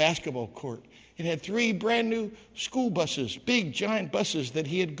had a basketball court. It had 3 brand new school buses, big giant buses that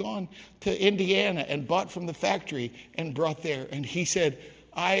he had gone to Indiana and bought from the factory and brought there. And he said,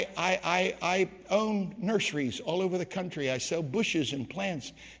 I own nurseries all over the country. I sell bushes and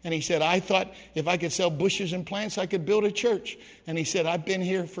plants. And he said, I thought if I could sell bushes and plants, I could build a church. And he said, I've been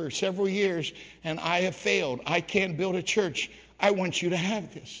here for several years and I have failed. I can't build a church. I want you to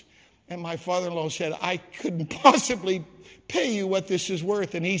have this. And my father-in-law said, I couldn't possibly pay you what this is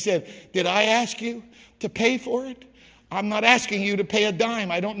worth. And he said, did I ask you to pay for it? I'm not asking you to pay a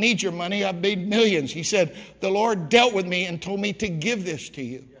dime. I don't need your money. I've made millions. He said, the Lord dealt with me and told me to give this to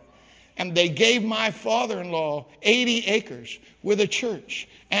you. And they gave my father-in-law 80 acres with a church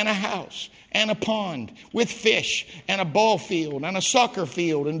and a house and a pond with fish and a ball field and a soccer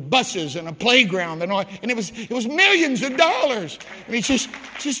field and buses and a playground and all. And it was millions of dollars. And he just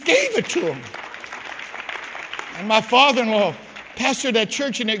gave it to him. And my father-in-law pastored that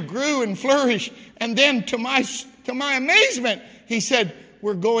church, and it grew and flourished. And then to my amazement, he said,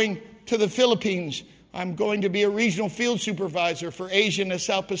 we're going to the Philippines. I'm going to be a regional field supervisor for Asia and the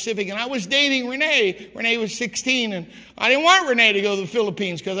South Pacific. And I was dating Renee. Renee was 16, and I didn't want Renee to go to the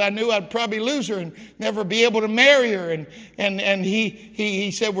Philippines because I knew I'd probably lose her and never be able to marry her. And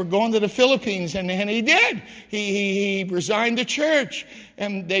he said, we're going to the Philippines. And he did. He resigned the church,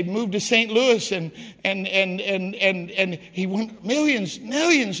 and they moved to St. Louis, and he went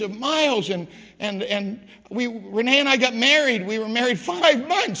millions of miles. And Renee and I got married. We were married 5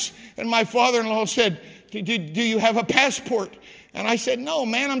 months. And my father-in-law said, do you have a passport? And I said, no,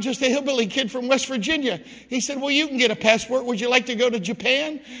 man, I'm just a hillbilly kid from West Virginia. He said, well, you can get a passport. Would you like to go to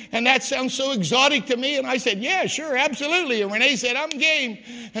Japan? And that sounds so exotic to me. And I said, yeah, sure, absolutely. And Renee said, I'm game.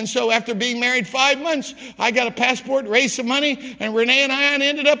 And so after being married 5 months, I got a passport, raised some money, and Renee and I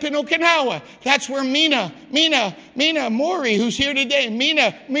ended up in Okinawa. That's where Mina Mori, who's here today,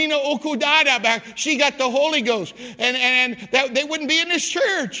 Mina Okudada back, she got the Holy Ghost. And that, they wouldn't be in this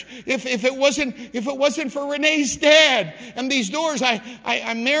church if it wasn't for Renee's dad. And these doors,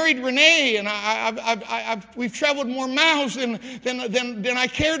 I married Renee, and we've traveled more miles than I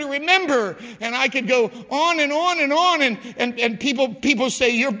care to remember. And I could go on and on and on, and people say,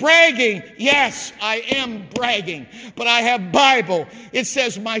 you're bragging. Yes, I am bragging, but I have Bible. It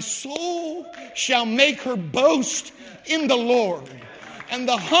says, my soul shall make her boast in the Lord, and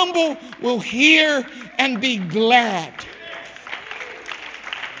the humble will hear and be glad.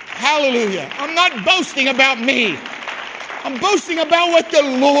 Hallelujah. I'm not boasting about me. I'm boasting about what the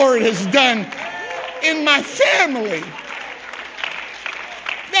Lord has done in my family.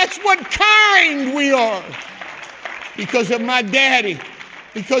 That's what kind we are. Because of my daddy,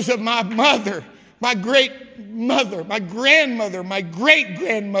 because of my mother, my great mother, my grandmother, my great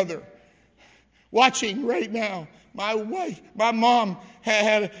grandmother. Watching right now, my wife, my mom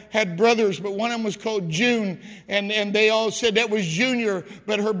had brothers, but one of them was called June, and they all said that was Junior,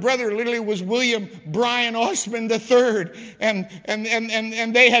 but her brother literally was William Brian Osmond III,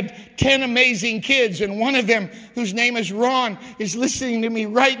 and they had 10 amazing kids, and one of them, whose name is Ron, is listening to me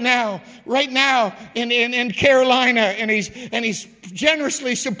right now in Carolina, and he's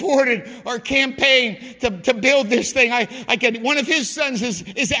generously supported our campaign to build this thing. One of his sons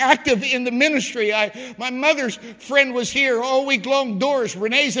is active in the ministry. My mother's friend was here all week long. Doris,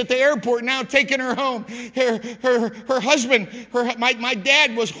 Renee's at the airport now, taking her home. Her husband, my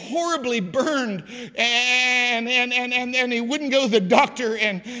dad was horribly burned, and he wouldn't go to the doctor.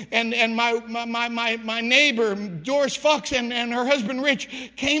 And my neighbor Doris Fox and her husband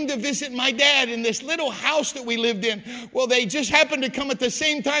Rich came to visit my dad in this little house that we lived in. Well, they just happened to come at the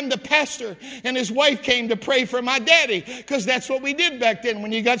same time the pastor and his wife came to pray for my daddy, because that's what we did back then.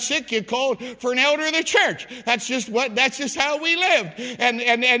 When you got sick, you called for an elder of the church. That's just how we lived.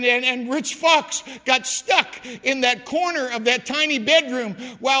 And Rich Fox got stuck in that corner of that tiny bedroom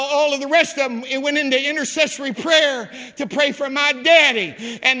while all of the rest of them went into intercessory prayer to pray for my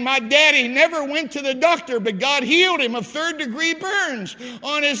daddy. And my daddy never went to the doctor, but God healed him of third-degree burns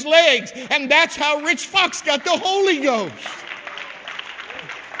on his legs. And that's how Rich Fox got the Holy Ghost.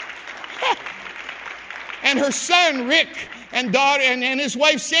 And her son, Rick, and daughter and his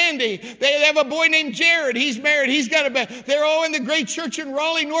wife Sandy, they have a boy named Jared. He's married. They're all in the great church in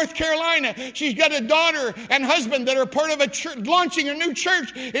Raleigh, North Carolina. She's got a daughter and husband that are part of a church, launching a new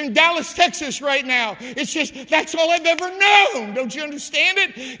church in Dallas, Texas right now. It's just, that's all I've ever known. Don't you understand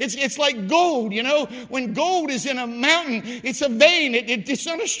it? It's like gold, you know. When gold is in a mountain, it's a vein. It's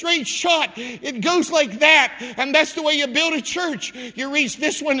not a straight shot. It goes like that. And that's the way you build a church. You reach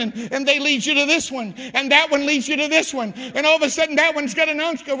this one and they lead you to this one. And that one leads you to this one. And all of a sudden, that one's got an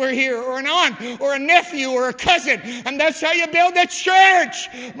uncle over here, or an aunt, or a nephew, or a cousin. And that's how you build a church.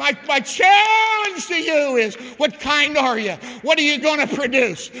 My challenge to you is, what kind are you? What are you going to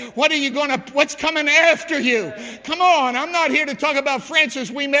produce? What's coming after you? Come on, I'm not here to talk about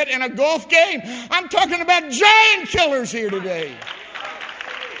Francis we met in a golf game. I'm talking about giant killers here today.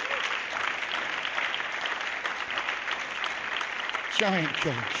 Giant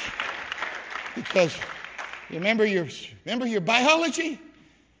killers. Because remember your biology?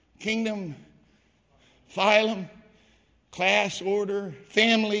 Kingdom, phylum, class, order,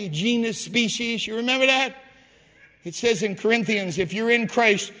 family, genus, species. You remember that? It says in Corinthians, if you're in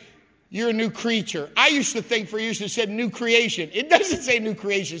Christ, you're a new creature. I used to think for years it said new creation. It doesn't say new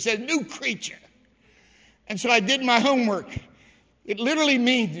creation. It says new creature. And so I did my homework. It literally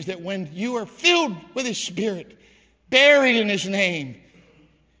means that when you are filled with His Spirit, buried in His name,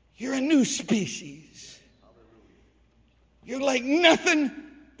 you're a new species. You're like nothing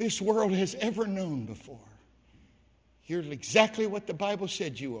this world has ever known before. You're exactly what the Bible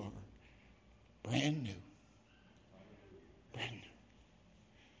said you are. Brand new. Brand new.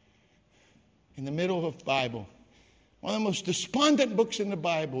 In the middle of the Bible, one of the most despondent books in the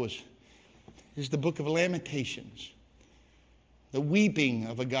Bible is the book of Lamentations. The weeping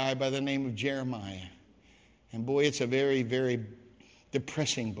of a guy by the name of Jeremiah. And boy, it's a very, very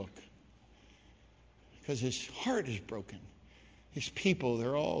depressing book. Because his heart is broken. His people,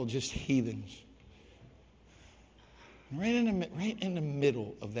 they're all just heathens. And right in the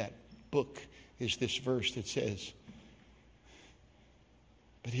middle of that book is this verse that says,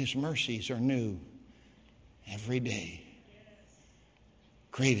 but His mercies are new every day.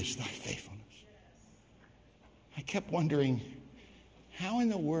 Great is thy faithfulness. I kept wondering, how in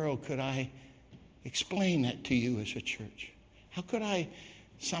the world could I explain that to you as a church? How could I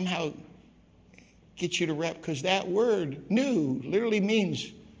somehow get you to wrap, because that word new literally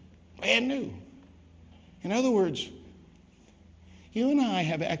means brand new. In other words, you and I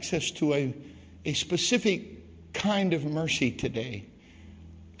have access to a specific kind of mercy today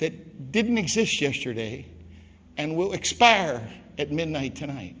that didn't exist yesterday and will expire at midnight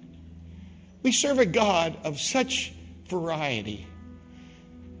tonight. We serve a God of such variety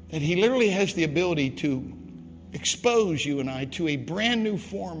that He literally has the ability to expose you and I to a brand new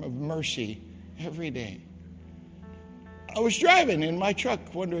form of mercy every day. I was driving in my truck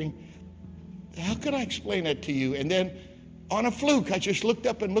wondering, how could I explain that to you? And then on a fluke, I just looked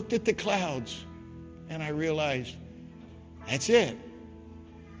up and looked at the clouds and I realized, that's it.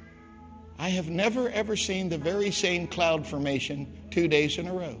 I have never ever seen the very same cloud formation 2 days in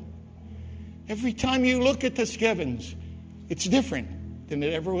a row. Every time you look at the heavens, it's different than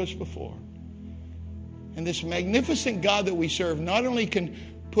it ever was before. And this magnificent God that we serve not only can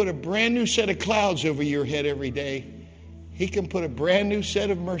put a brand new set of clouds over your head every day, He can put a brand new set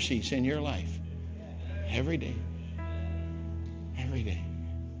of mercies in your life every day. Every day.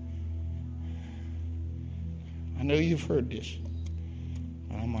 I know you've heard this,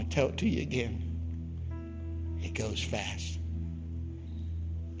 but I'm going to tell it to you again. It goes fast.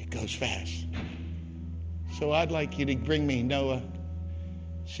 It goes fast. So I'd like you to bring me Noah,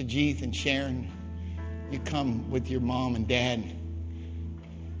 Sajith, and Sharon. You come with your mom and dad.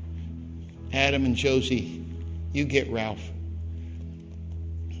 Adam and Josie, you get Ralph.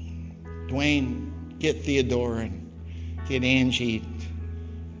 Dwayne, get Theodore, and get Angie.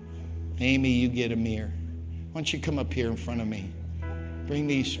 Amy, you get Amir. Why don't you come up here in front of me? Bring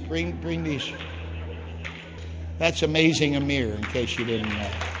these. That's Amazing Amir, in case you didn't know.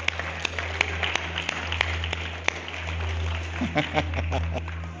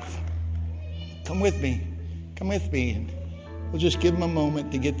 Come with me. Come with me. And we'll just give them a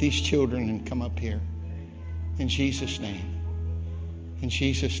moment to get these children and come up here. In Jesus' name. In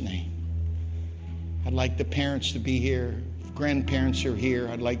Jesus' name. I'd like the parents to be here. If grandparents are here,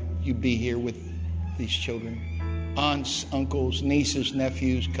 I'd like you to be here with these children. Aunts, uncles, nieces,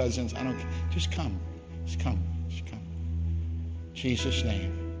 nephews, cousins. I don't care. Just come. Just come. Just come. In Jesus'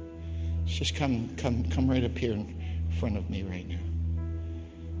 name. Just come right up here in front of me right now.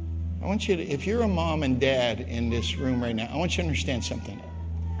 I want you to, if you're a mom and dad in this room right now, I want you to understand something.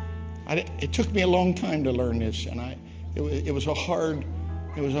 It took me a long time to learn this, and it was a hard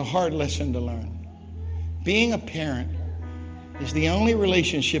lesson to learn. Being a parent is the only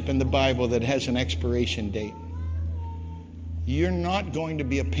relationship in the Bible that has an expiration date. You're not going to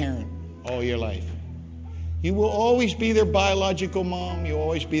be a parent all your life. You will always be their biological mom. You'll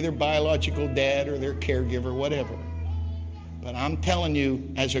always be their biological dad or their caregiver, whatever. But I'm telling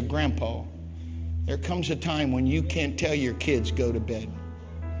you, as a grandpa, there comes a time when you can't tell your kids go to bed.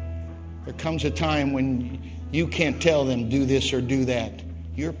 There comes a time when you can't tell them do this or do that.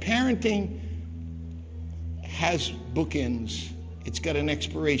 Your parenting has bookends. It's got an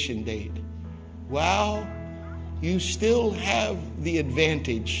expiration date. Well, you still have the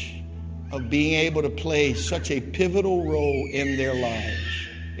advantage of being able to play such a pivotal role in their lives.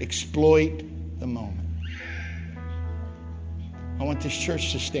 Exploit the moment. I want this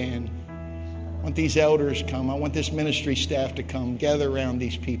church to stand. I want these elders to come. I want this ministry staff to come. Gather around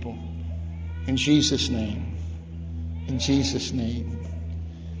these people. In Jesus' name. In Jesus' name.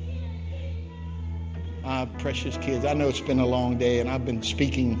 Precious kids, I know it's been a long day and I've been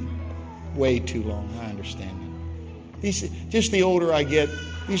speaking way too long. I understand that. Just the older I get,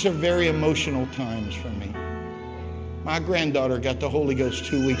 these are very emotional times for me. My granddaughter got the Holy Ghost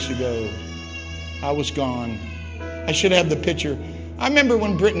 2 weeks ago. I was gone. I should have the picture. I remember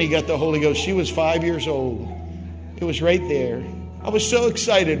when Brittany got the Holy Ghost. She was 5 years old. It was right there. I was so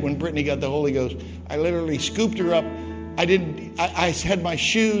excited when Brittany got the Holy Ghost. I literally scooped her up. I had my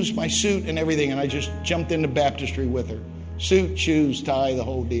shoes, my suit, and everything, and I just jumped into baptistry with her. Suit, shoes, tie, the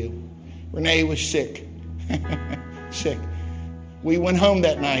whole deal. Renee was sick. Sick. We went home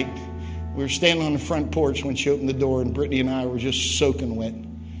that night. We were standing on the front porch when she opened the door, and Brittany and I were just soaking wet.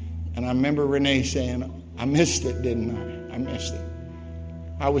 And I remember Renee saying, I missed it, didn't I? I missed it.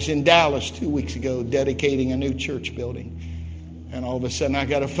 I was in Dallas 2 weeks ago dedicating a new church building. And all of a sudden I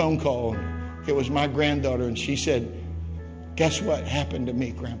got a phone call. It was my granddaughter, and she said, guess what happened to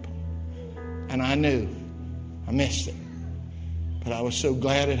me, Grandpa? And I knew I missed it. But I was so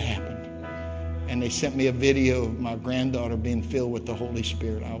glad it happened. And they sent me a video of my granddaughter being filled with the Holy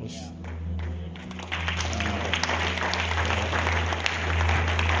Spirit. I was...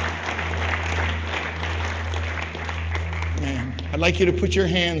 Man, I'd like you to put your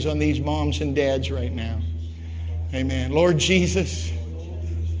hands on these moms and dads right now. Amen. Lord Jesus,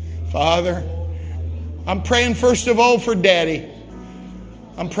 Father, I'm praying first of all for Daddy.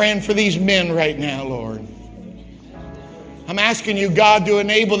 I'm praying for these men right now, Lord. I'm asking you, God, to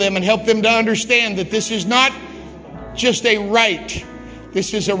enable them and help them to understand that this is not just a right.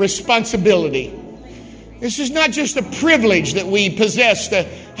 This is a responsibility. This is not just a privilege that we possess to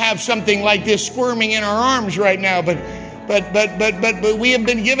have something like this squirming in our arms right now, but we have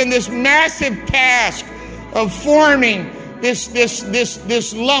been given this massive task of forming this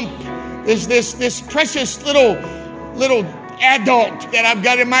lump, this precious little adult that I've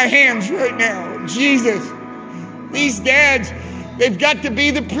got in my hands right now. Jesus. These dads, they've got to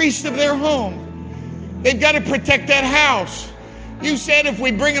be the priest of their home. They've got to protect that house. You said if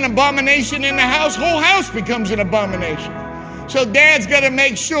we bring an abomination in the house, whole house becomes an abomination. So dad's got to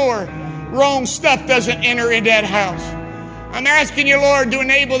make sure wrong stuff doesn't enter in that house. I'm asking you, Lord, to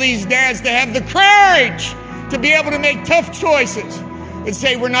enable these dads to have the courage to be able to make tough choices and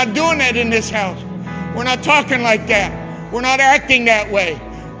say, we're not doing that in this house. We're not talking like that. We're not acting that way.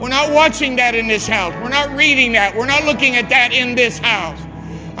 We're not watching that in this house. We're not reading that. We're not looking at that in this house.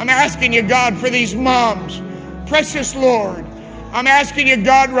 I'm asking you, God, for these moms. Precious Lord, I'm asking you,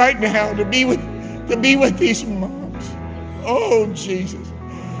 God, right now to be with these moms. Oh, Jesus.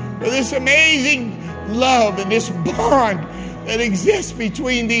 For this amazing love and this bond that exists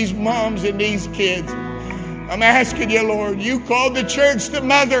between these moms and these kids. I'm asking you, Lord, you called the church the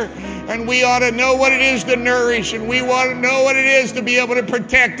mother And we ought to know what it is to nourish, and we want to know what it is to be able to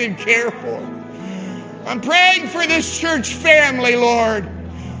protect and care for. I'm praying for this church family, Lord.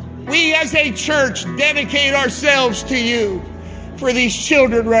 We as a church dedicate ourselves to you for these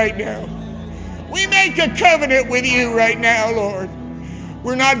children right now. We make a covenant with you right now, Lord.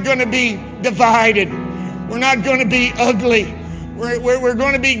 We're not going to be divided. We're not going to be ugly. We're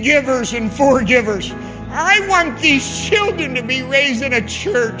going to be givers and forgivers. I want these children to be raised in a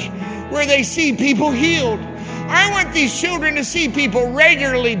church where they see people healed. I want these children to see people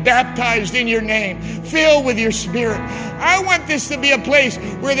regularly baptized in your name, filled with your Spirit. I want this to be a place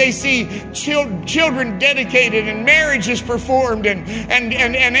where they see children dedicated and marriages performed and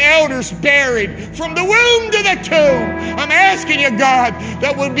elders buried from the womb to the tomb. I'm asking you, God,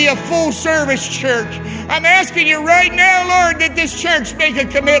 that would be a full-service church. I'm asking you right now, Lord, that this church make a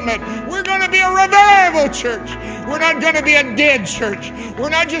commitment. We're going to be a revival church. We're not going to be a dead church. We're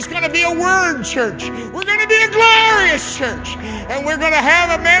not just going to be a word church. We're going to be a glorious church. And we're going to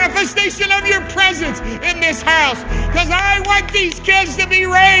have a manifestation of your presence in this house. Because I want these kids to be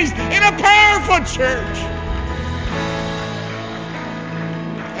raised in a powerful church.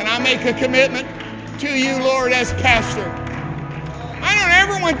 And I make a commitment to you, Lord, as pastor. I don't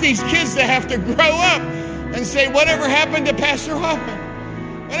ever want these kids to have to grow up and say, whatever happened to Pastor Hoffman?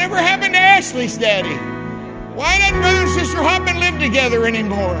 Whatever happened to Ashley's daddy? Why doesn't Brother and Sister Hoffman live together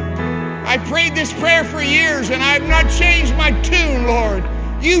anymore? I prayed this prayer for years and I have not changed my tune, Lord.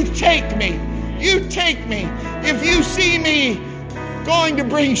 You take me. You take me. If you see me going to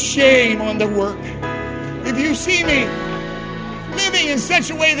bring shame on the work, if you see me living in such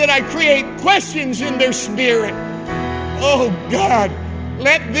a way that I create questions in their spirit, oh God,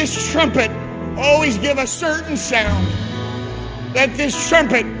 let this trumpet always give a certain sound. Let this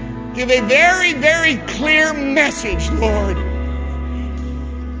trumpet give a very, very clear message, Lord.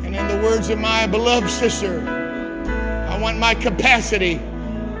 And in the words of my beloved sister, I want my capacity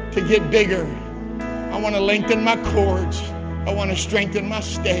to get bigger. I want to lengthen my cords. I want to strengthen my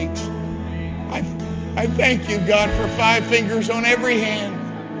stakes. I thank you, God, for 5 fingers on every hand.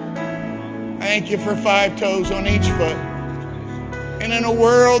 I thank you for 5 toes on each foot. And in a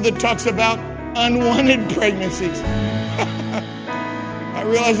world that talks about unwanted pregnancies, I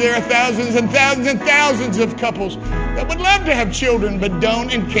realize there are thousands and thousands and thousands of couples that would love to have children but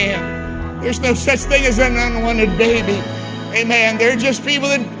don't and can't. There's no such thing as an unwanted baby. Amen. They're just people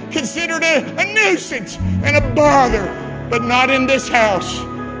that considered a nuisance and a bother, but not in this house.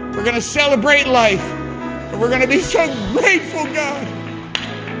 We're going to celebrate life. And we're going to be so grateful, God.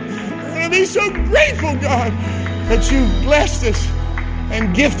 We're going to be so grateful, God, that you've blessed us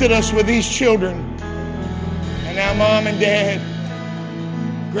and gifted us with these children. And now Mom and Dad,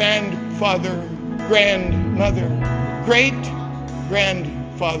 grandfather, grandmother,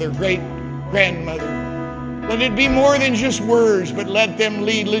 great-grandfather, great-grandmother. Let it be more than just words, but let them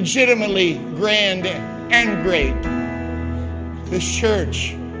lead legitimately grand and great. This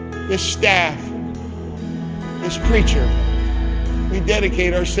church, this staff, this preacher, we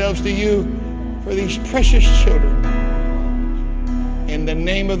dedicate ourselves to you for these precious children. In the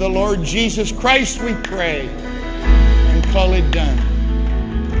name of the Lord Jesus Christ, we pray and call it done.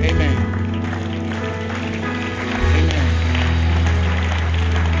 Amen. Amen.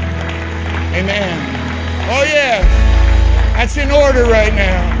 Amen. Oh, yeah. That's in order right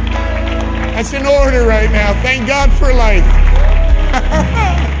now. That's in order right now. Thank God for life.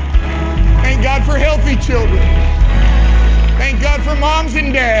 Thank God for healthy children. Thank God for moms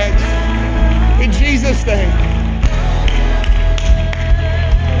and dads. In Jesus' name.